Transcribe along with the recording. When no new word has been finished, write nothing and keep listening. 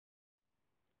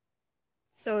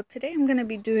So today I'm going to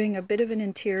be doing a bit of an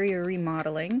interior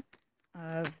remodeling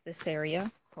of this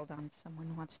area. Hold on,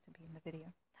 someone wants to be in the video.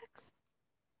 Tex.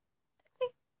 Texie.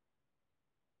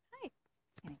 Hi.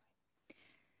 Anyway.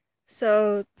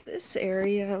 So this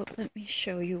area, let me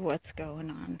show you what's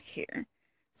going on here.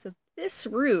 So this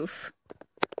roof,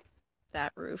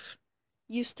 that roof,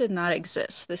 used to not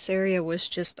exist. This area was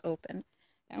just open.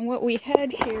 And what we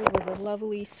had here was a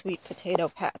lovely sweet potato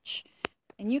patch.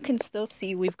 And you can still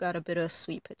see we've got a bit of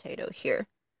sweet potato here.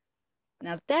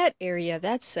 Now that area,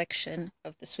 that section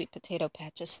of the sweet potato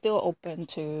patch is still open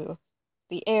to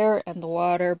the air and the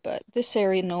water, but this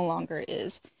area no longer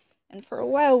is. And for a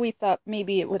while we thought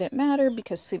maybe it wouldn't matter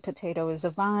because sweet potato is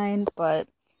a vine, but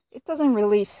it doesn't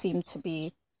really seem to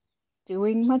be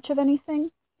doing much of anything.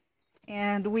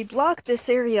 And we blocked this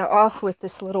area off with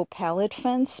this little pallet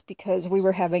fence because we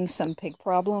were having some pig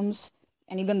problems.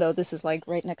 And even though this is like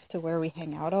right next to where we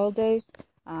hang out all day,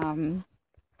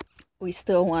 we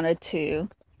still wanted to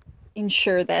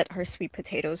ensure that our sweet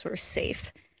potatoes were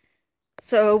safe.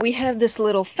 So we have this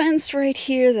little fence right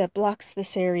here that blocks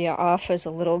this area off as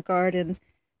a little garden,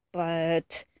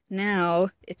 but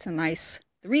now it's a nice,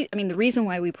 the reason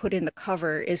why we put in the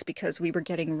cover is because we were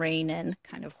getting rain in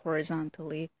kind of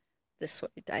horizontally this way,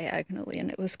 diagonally, and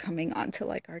it was coming onto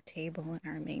like our table and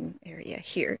our main area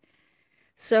here.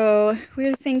 So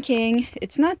we're thinking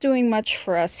it's not doing much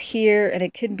for us here, and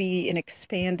it could be an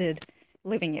expanded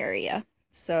living area.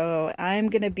 So I'm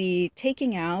going to be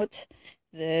taking out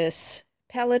this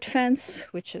pallet fence,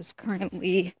 which is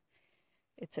currently,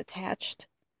 it's attached.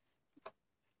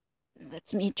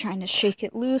 That's me trying to shake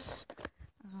it loose.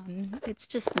 It's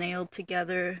just nailed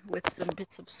together with some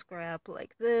bits of scrap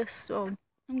like this. So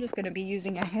I'm just going to be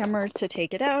using a hammer to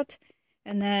take it out.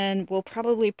 And then we'll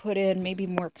probably put in maybe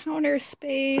more counter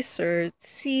space or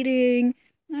seating.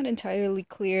 Not entirely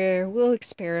clear. We'll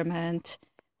experiment.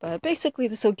 But basically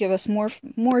this will give us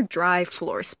more dry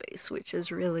floor space, which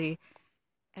is really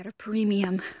at a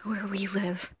premium where we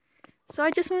live. So I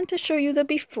just wanted to show you the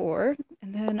before,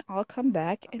 and then I'll come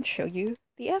back and show you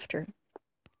the after.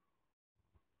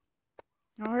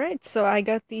 Alright, so I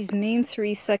got these main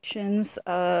 3 sections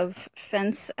of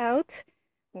fence out.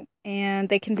 And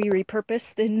they can be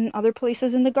repurposed in other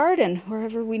places in the garden,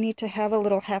 wherever we need to have a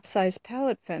little half-size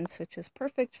pallet fence, which is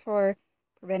perfect for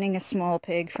preventing a small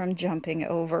pig from jumping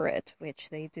over it, which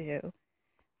they do.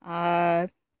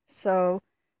 So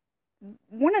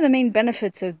one of the main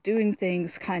benefits of doing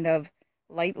things kind of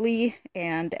lightly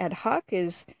and ad hoc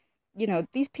is, you know,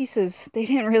 these pieces, they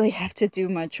didn't really have to do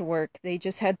much work. They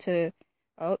just had to,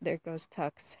 oh, there goes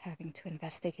Tux, having to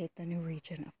investigate the new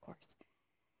region, of course.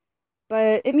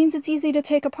 But it means it's easy to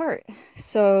take apart.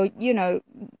 So, you know,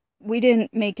 we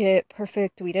didn't make it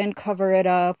perfect. We didn't cover it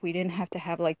up. We didn't have to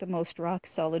have like the most rock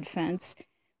solid fence.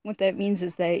 What that means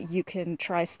is that you can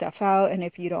try stuff out, and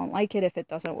if you don't like it, if it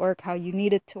doesn't work how you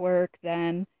need it to work,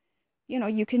 then, you know,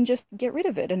 you can just get rid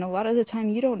of it. And a lot of the time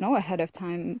you don't know ahead of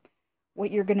time what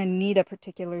you're going to need a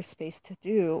particular space to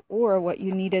do, or what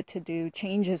you need it to do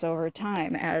changes over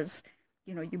time as,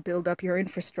 you know, you build up your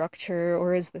infrastructure,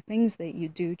 or as the things that you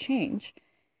do change.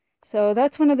 So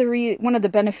that's one of the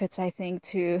benefits, I think,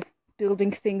 to building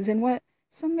things in what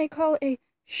some may call a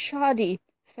shoddy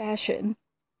fashion.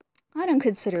 I don't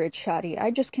consider it shoddy. I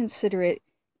just consider it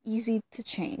easy to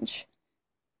change.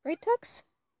 Right, Tux?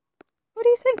 What do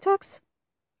you think, Tux?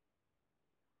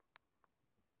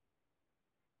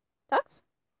 Tux?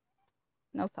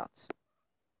 No thoughts.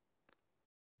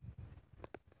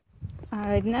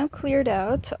 I've now cleared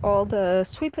out all the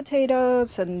sweet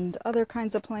potatoes and other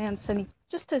kinds of plants, and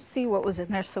just to see what was in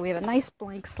there, so we have a nice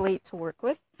blank slate to work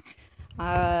with.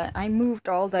 I moved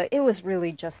it was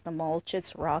really just the mulch,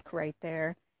 it's rock right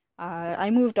there. I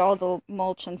moved all the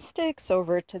mulch and sticks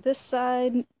over to this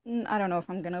side. I don't know if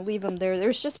I'm going to leave them there.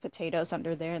 There's just potatoes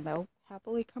under there, and they'll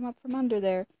happily come up from under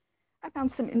there. I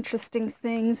found some interesting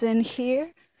things in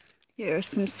here. Here are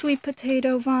some sweet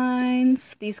potato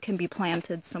vines. These can be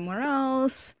planted somewhere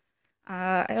else.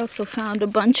 I also found a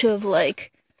bunch of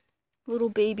like little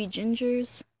baby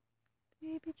gingers.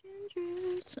 Baby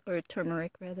gingers. Or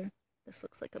turmeric, rather. This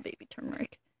looks like a baby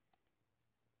turmeric.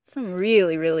 Some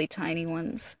really, really tiny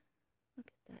ones.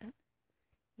 Look at that.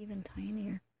 Even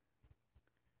tinier.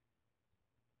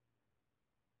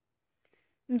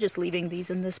 I'm just leaving these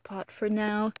in this pot for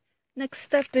now. Next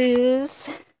step is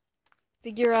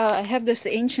figure out, I have this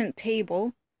ancient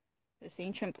table, this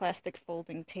ancient plastic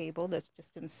folding table that's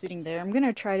just been sitting there. I'm going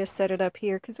to try to set it up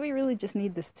here because we really just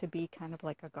need this to be kind of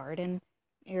like a garden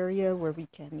area where we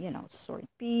can, you know, sort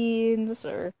beans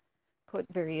or put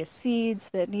various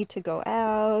seeds that need to go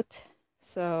out.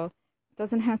 So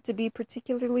doesn't have to be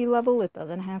particularly level. It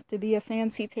doesn't have to be a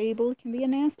fancy table. It can be a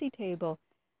nasty table.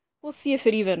 We'll see if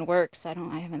it even works. I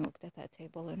haven't looked at that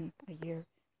table in a year.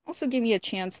 Also give me a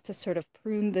chance to sort of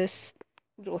prune this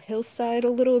little hillside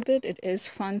a little bit. It is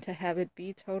fun to have it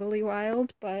be totally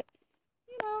wild, but,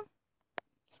 you know,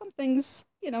 some things,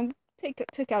 you know,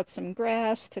 took out some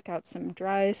grass, took out some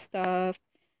dry stuff.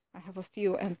 I have a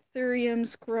few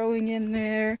anthuriums growing in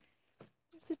there.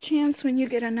 There's a chance when you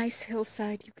get a nice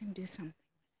hillside, you can do something.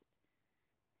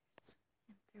 There's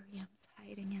anthuriums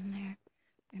hiding in there.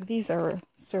 And these are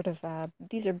sort of,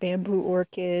 these are bamboo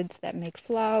orchids that make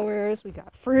flowers. We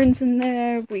got ferns in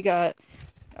there. We got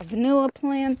a vanilla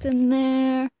plant in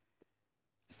there.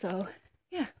 So,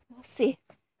 yeah, we'll see.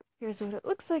 Here's what it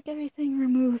looks like. Everything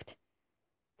removed,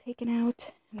 taken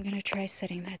out. I'm going to try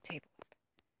setting that table up.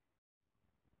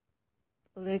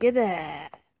 Look at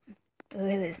that. Look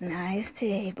at this nice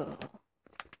table.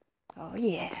 Oh,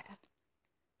 yeah.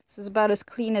 This is about as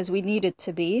clean as we need it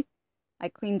to be. I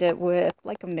cleaned it with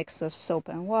like a mix of soap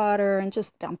and water and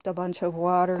just dumped a bunch of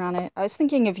water on it. I was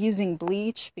thinking of using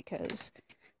bleach because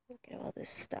look at all this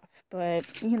stuff.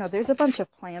 But, you know, there's a bunch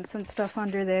of plants and stuff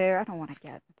under there. I don't want to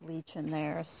get bleach in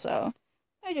there. So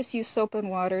I just use soap and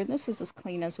water. This is as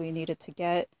clean as we need it to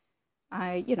get.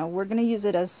 You know, we're going to use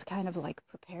it as kind of like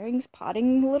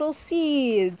potting little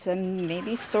seeds and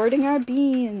maybe sorting our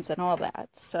beans and all that.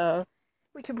 So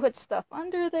we can put stuff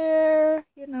under there,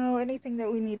 you know, anything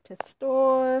that we need to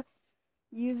store,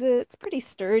 use it. It's pretty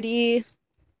sturdy.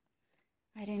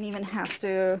 I didn't even have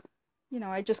to, you know,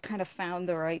 I just kind of found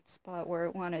the right spot where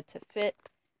it wanted to fit.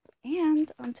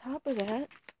 And on top of that,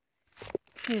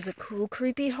 there's a cool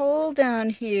creepy hole down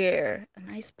here. A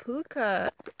nice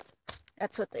puka.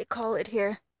 That's what they call it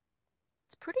here.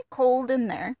 It's pretty cold in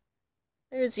there.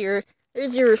 There's your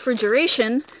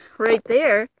refrigeration right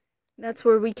there. That's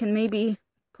where we can maybe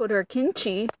put our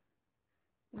kimchi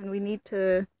when we need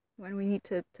to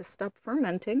stop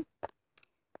fermenting.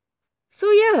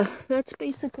 So yeah, that's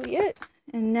basically it.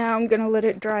 And now I'm gonna let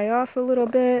it dry off a little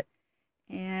bit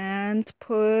and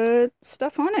put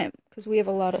stuff on it because we have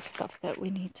a lot of stuff that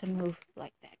we need to move,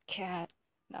 like that cat.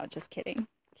 No, just kidding.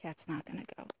 Cat's not gonna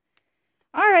go.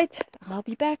 All right, I'll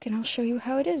be back and I'll show you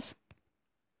how it is.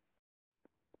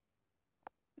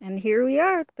 And here we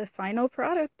are, the final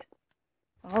product.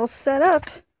 All set up.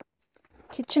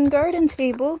 Kitchen garden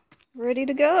table, ready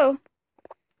to go.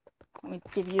 Let me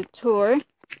give you a tour.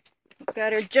 We've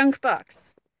got our junk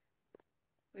box.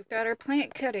 We've got our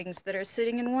plant cuttings that are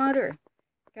sitting in water.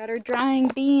 Got our drying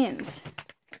beans,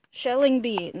 shelling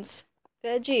beans,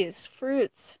 veggies,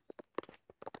 fruits.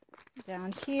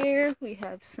 Down here we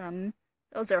have some,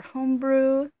 those are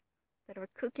homebrew that are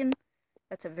cooking.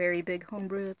 That's a very big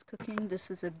homebrew that's cooking. This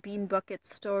is a bean bucket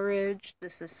storage.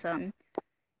 This is some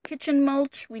kitchen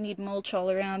mulch. We need mulch all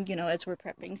around, you know, as we're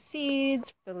prepping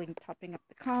seeds, topping up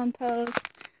the compost.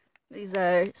 These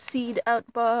are seed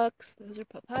out box. Those are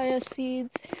papaya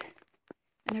seeds.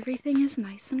 And everything is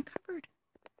nice and covered.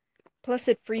 Plus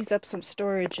it frees up some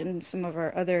storage in some of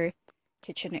our other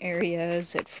kitchen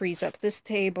areas. It frees up this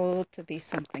table to be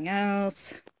something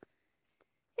else.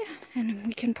 Yeah, and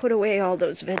we can put away all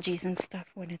those veggies and stuff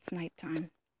when it's nighttime.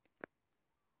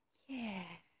 Yeah.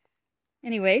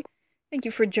 Anyway, thank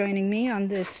you for joining me on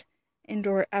this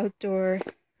indoor-outdoor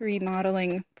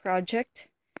remodeling project.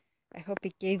 I hope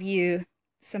it gave you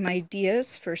some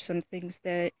ideas for some things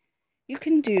that you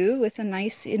can do with a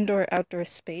nice indoor-outdoor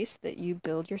space that you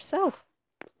build yourself.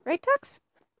 Right, Tux?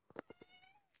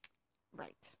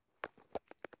 Right.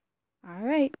 All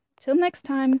right. Till next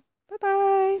time.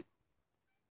 Bye-bye.